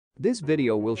This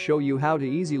video will show you how to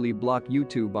easily block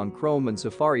YouTube on Chrome and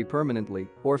Safari permanently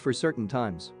or for certain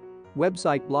times.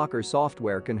 Website blocker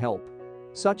software can help.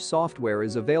 Such software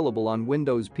is available on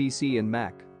Windows PC and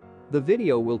Mac. The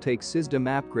video will take Cisdem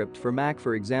AppCrypt for Mac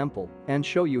for example and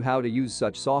show you how to use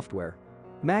such software.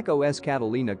 Mac OS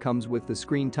Catalina comes with the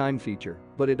screen time feature,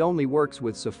 but it only works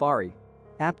with Safari.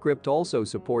 AppCrypt also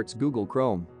supports Google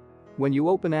Chrome. When you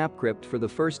open AppCrypt for the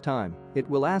first time, it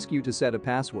will ask you to set a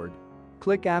password.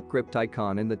 Click AppCrypt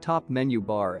icon in the top menu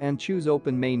bar and choose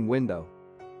Open Main Window.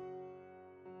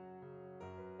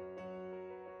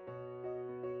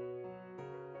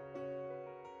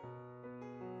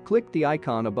 Click the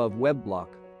icon above Web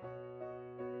Block.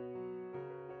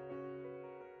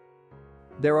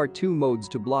 There are two modes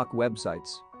to block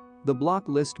websites. The block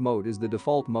list mode is the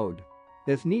default mode.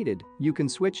 If needed, you can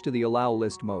switch to the allow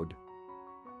list mode.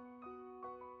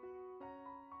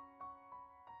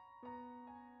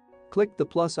 Click the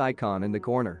plus icon in the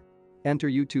corner. Enter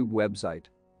YouTube website.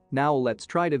 Now let's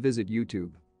try to visit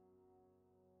YouTube.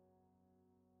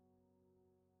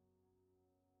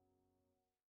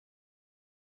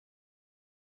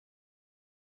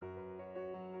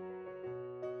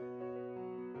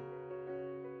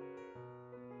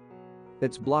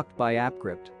 It's blocked by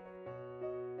AppCrypt.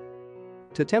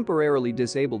 To temporarily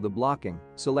disable the blocking,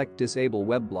 select Disable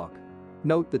Web Block.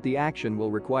 Note that the action will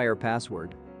require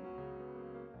password.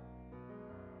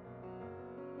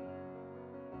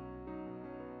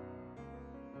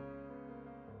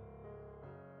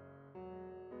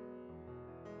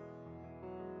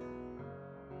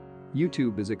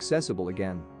 YouTube is accessible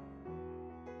again.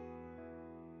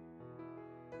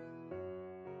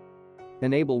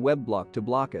 Enable Web Block to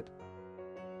block it.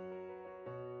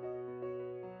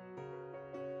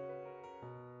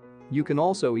 You can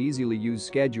also easily use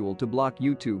Schedule to block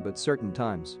YouTube at certain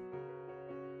times.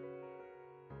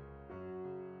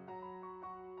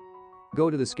 Go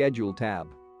to the Schedule tab.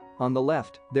 On the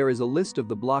left, there is a list of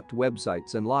the blocked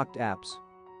websites and locked apps.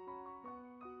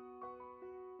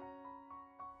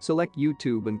 Select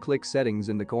YouTube and click Settings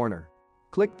in the corner.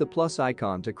 Click the plus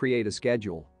icon to create a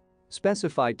schedule.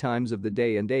 Specify times of the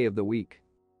day and day of the week.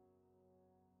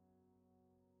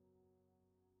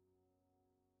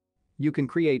 You can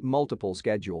create multiple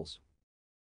schedules.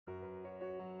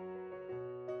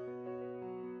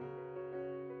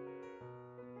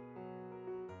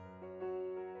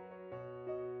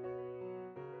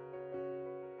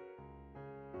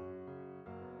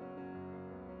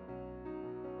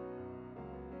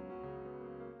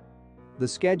 The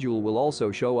schedule will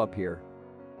also show up here.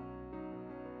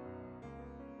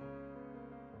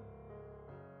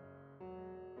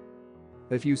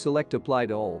 If you select Apply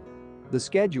to All, the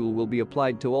schedule will be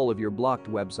applied to all of your blocked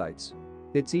websites.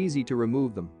 It's easy to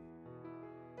remove them.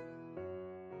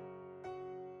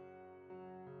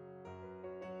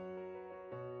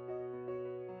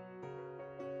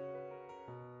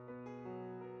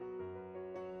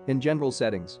 In General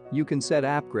Settings, you can set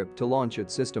AppCrypt to launch at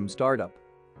System Startup.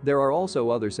 There are also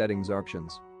other settings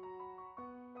options.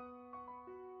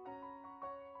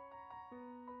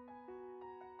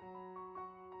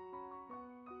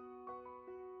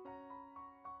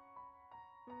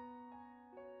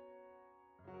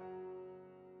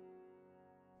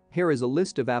 Here is a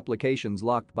list of applications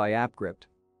locked by AppCrypt.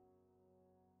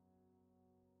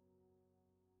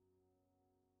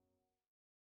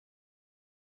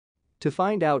 To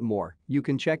find out more, you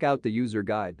can check out the user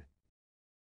guide.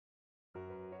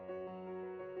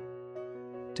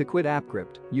 To quit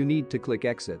AppCrypt, you need to click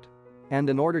Exit. And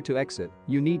in order to exit,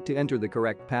 you need to enter the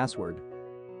correct password.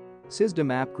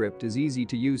 Cisdem AppCrypt is easy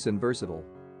to use and versatile.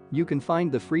 You can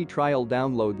find the free trial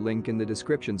download link in the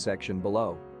description section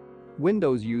below.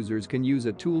 Windows users can use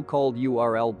a tool called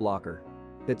URL Blocker.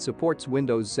 It supports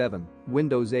Windows 7,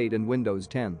 Windows 8 and Windows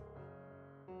 10.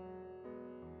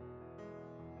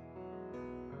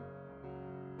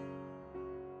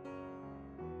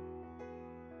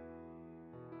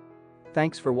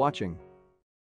 Thanks for watching.